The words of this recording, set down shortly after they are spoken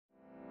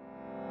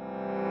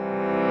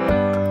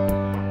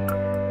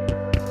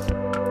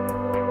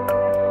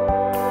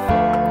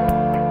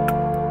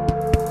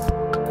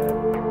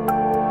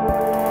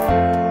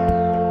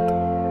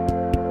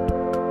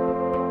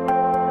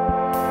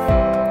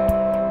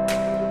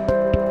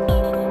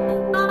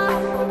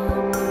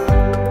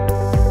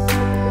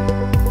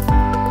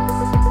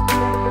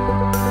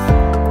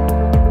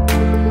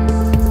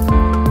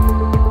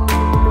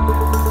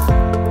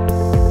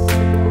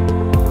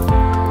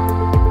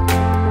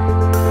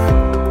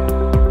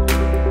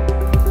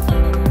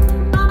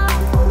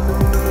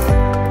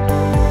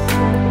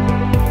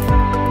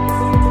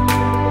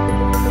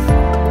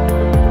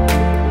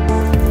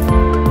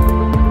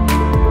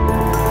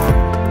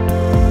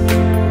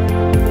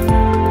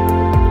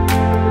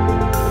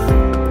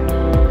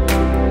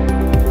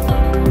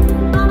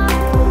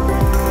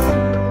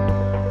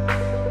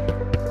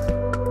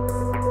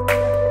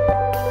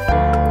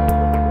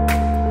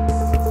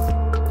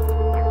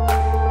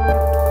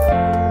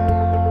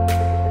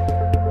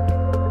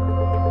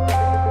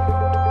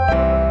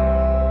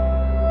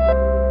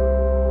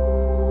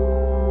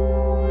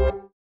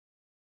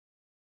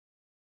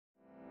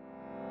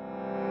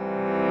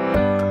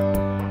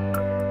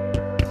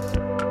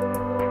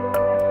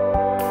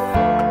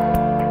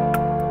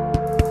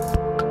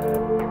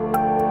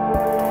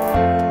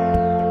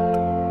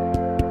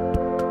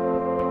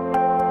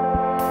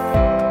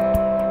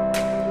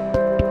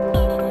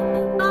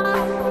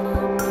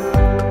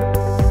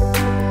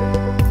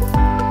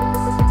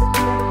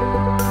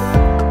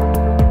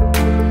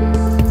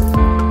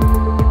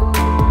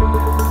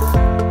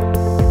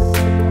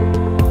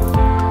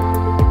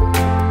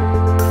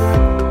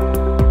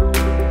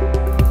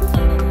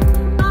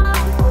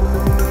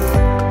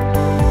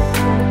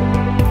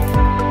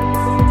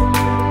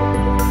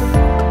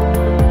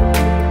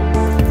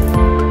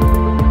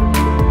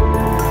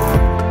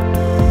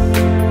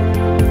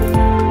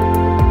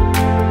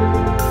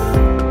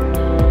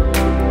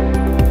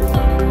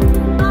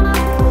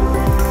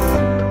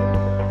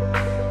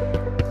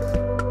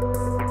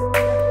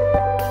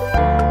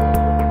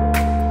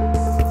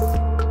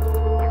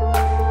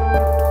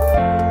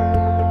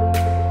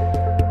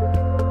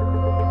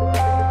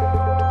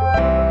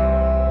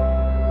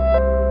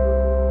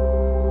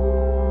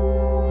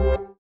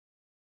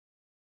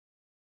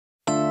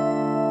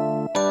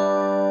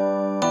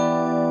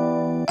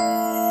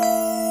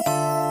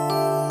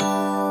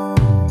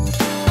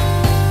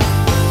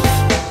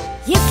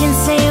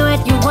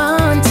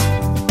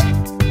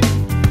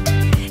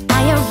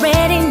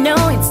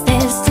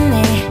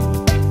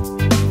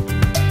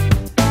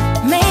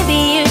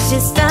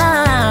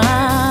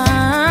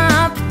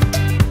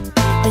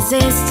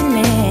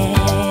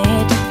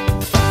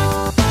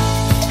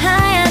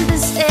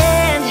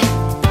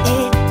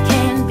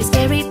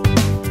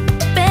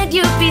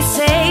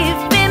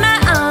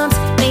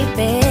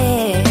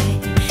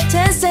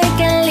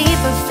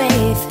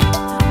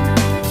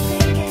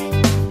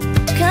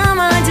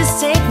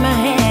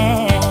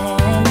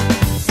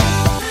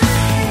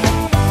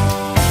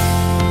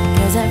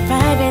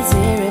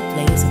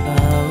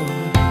irreplaceable.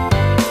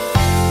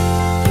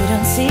 You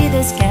don't see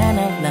this kind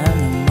of love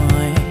no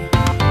more.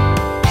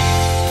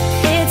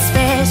 It's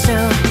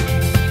special,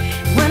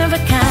 one of a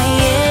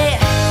kind, yeah.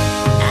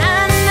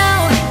 I know,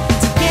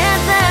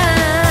 together.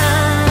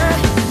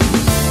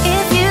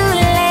 If you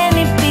let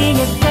me be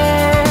your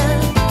girl,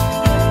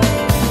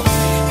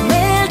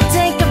 we'll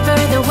take over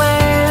the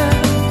world.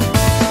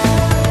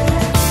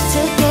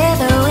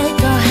 Together we'll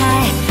go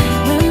high,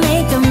 we'll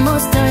make the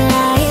most of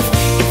life.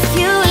 If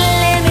you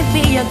let me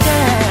be your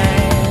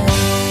girl,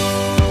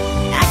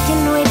 I can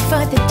wait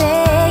for the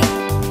day,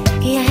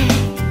 yeah.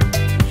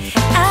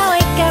 I'll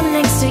wake up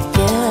next to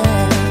you,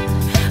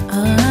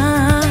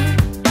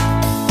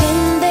 then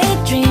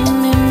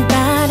daydreaming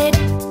about it.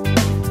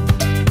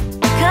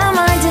 Come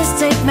on, just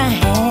take my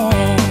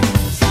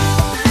hands,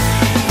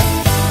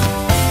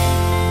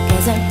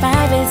 'cause our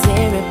vibe is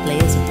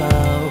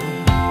irreplaceable.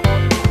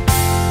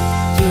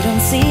 You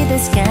don't see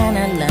this kind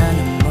of love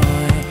no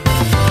more.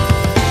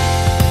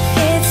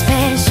 It's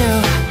special,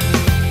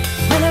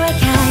 one of a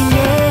kind,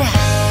 yeah.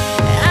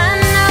 I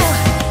know,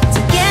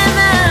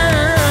 together.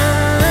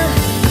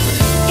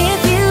 If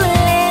you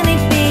let me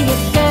be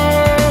your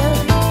girl,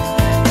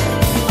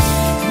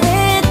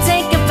 we'll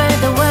take over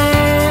the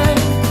world.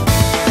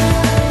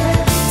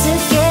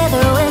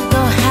 Together we'll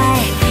go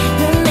high,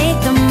 we'll make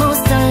the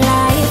most of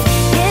life.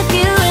 If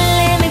you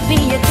let me be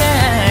your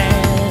girl.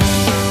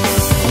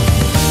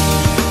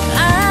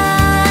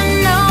 I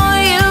know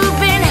you've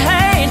been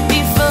hurt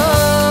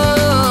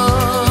before,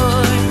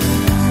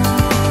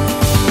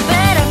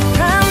 but I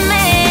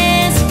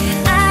promise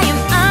I am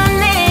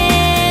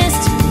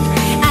honest.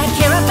 I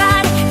care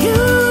about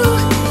you.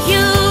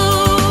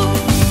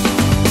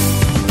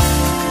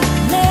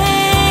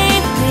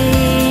 Maybe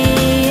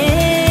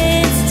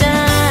it's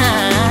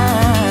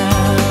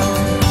time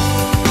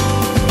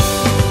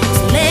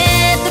to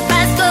let the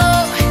past go,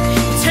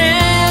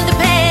 turn the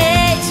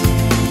page,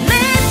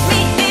 let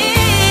me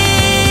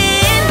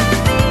in.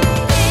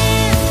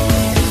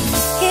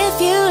 If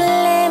you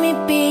let me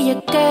be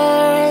your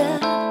girl,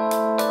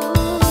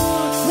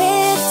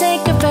 we'll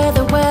take over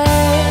the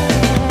world.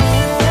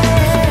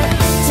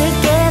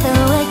 Together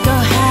we'll go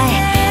high,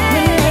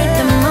 we'll make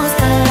the most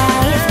of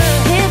life.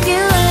 If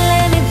you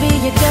let me be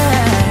your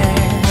girl,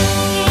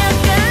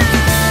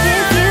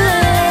 if you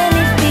let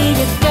me be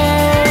your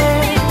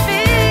girl,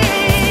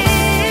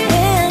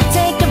 we'll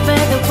take over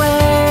the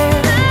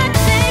world.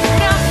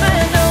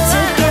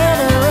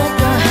 Together we'll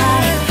go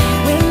high,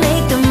 we'll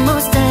make the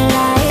most of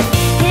life.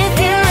 If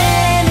you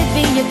let me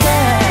be your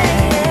girl,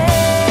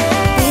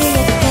 be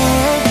your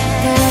girl,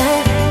 girl.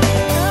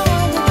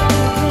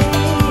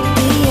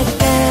 Be your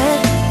girl,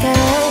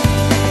 girl.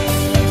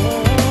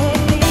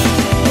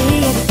 Be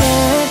your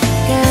girl,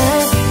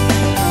 girl.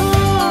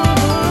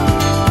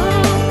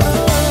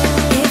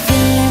 If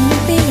you let me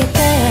be your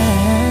girl.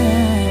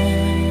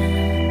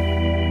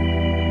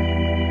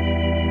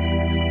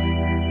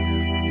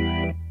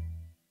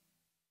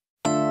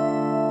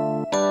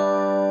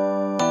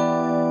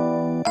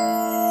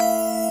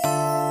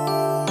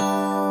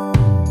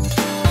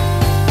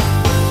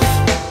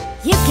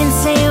 You can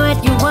say what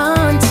you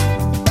want,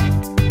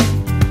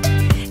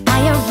 I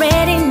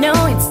already know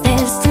it's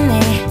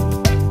destiny.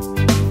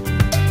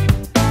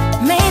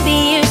 Maybe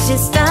you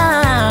should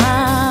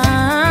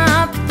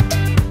stop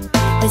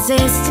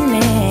resisting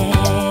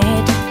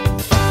it.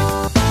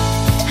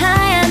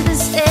 I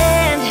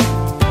understand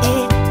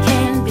it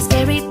can be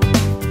scary,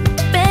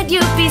 but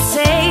you'll be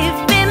safe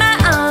in my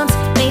arms,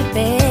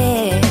 baby.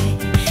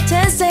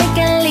 Just take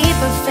a leap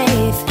of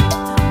faith.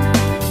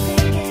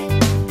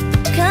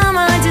 Come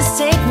on, just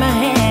take my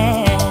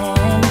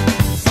hand,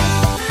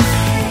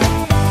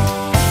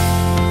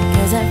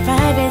 'cause our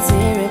vibe is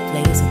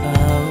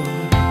irreplaceable.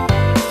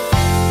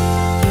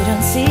 You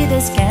don't see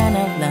this kind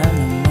of love